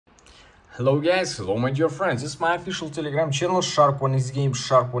Hello guys, hello my dear friends, this is my official Telegram channel Shark1x Games,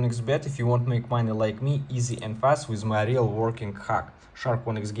 Shark1xBet. If you want to make money like me, easy and fast with my real working hack.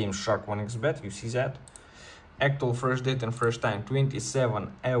 Shark1x Games, Shark1xBet, you see that? Actual fresh date and fresh time,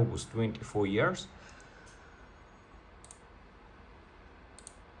 27 August, 24 years.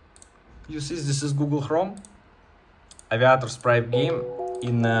 You see, this is Google Chrome. Aviator Prime game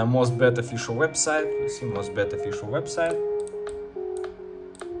in Mostbet official website. You see Mostbet official website.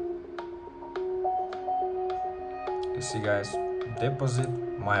 You see guys, deposit,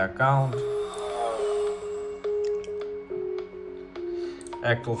 my account,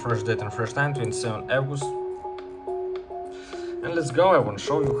 actual fresh date and fresh time, 27 August. And let's go, I want to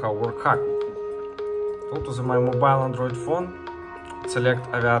show you how work hack. Go to my mobile Android phone, select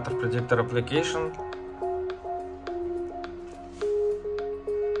Aviator Predictor application,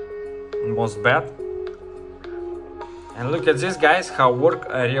 Mostbet, and look at this guys, how work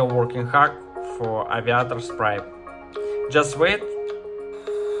a real working hack for Aviator Prime. Just wait,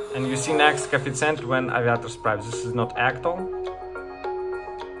 and you see next coefficient when Aviator Prime. This is not actual.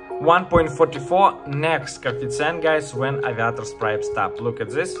 1.44 next coefficient, guys, when Aviator Prime stop. Look at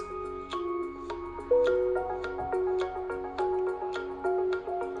this.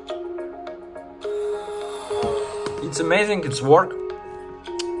 It's amazing. It's work.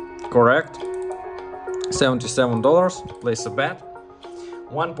 Correct. $77. Place a bet.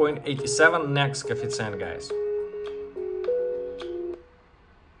 1.87 next coefficient, guys.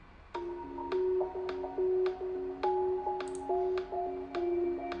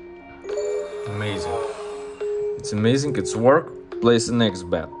 Amazing. It's amazing, it's work. Place the next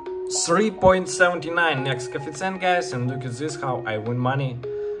bet. 3.79 next coefficient, guys, and look at this, how I win money.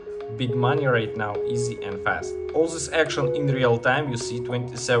 Big money right now, easy and fast. All this action in real time, you see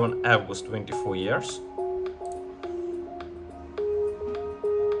 27 August, 24 years.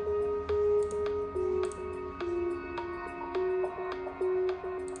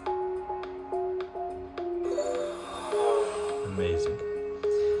 Amazing.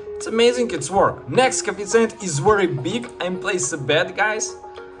 It's amazing, it's work. Next coefficient is very big. I'm place a bet, guys.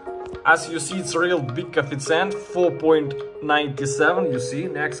 As you see, it's a real big coefficient, 4.97. You see,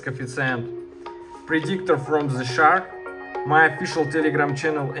 next coefficient. Predictor from the Shark. My official Telegram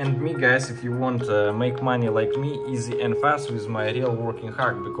channel and me, guys, if you want to make money like me, easy and fast with my real working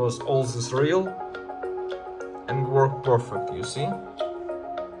hack, because all this real and work perfect, you see.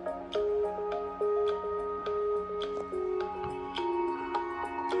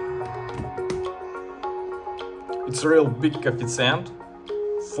 It's a real big coefficient,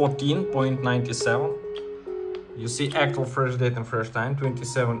 14.97. You see actual fresh date and fresh time,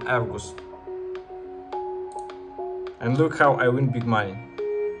 27 August. And look how I win big money.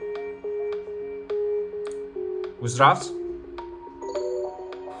 With drafts?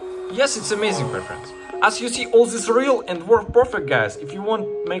 Yes, it's amazing, my friends. As you see, all this real and work perfect, guys. If you want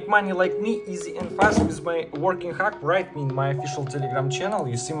to make money like me, easy and fast with my working hack, write me in my official Telegram channel.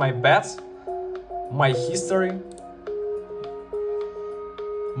 You see my bets, my history,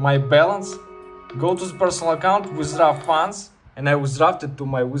 my balance. Go to the personal account, withdraw funds, and I withdraw it to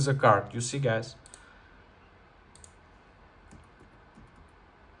my Visa card. You see, guys.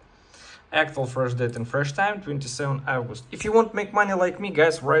 Actual fresh date and fresh time, 27 August. If you want to make money like me,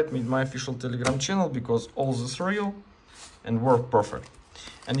 guys, write me in my official Telegram channel, because all this real and work perfect.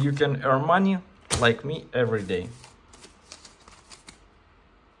 And you can earn money like me every day.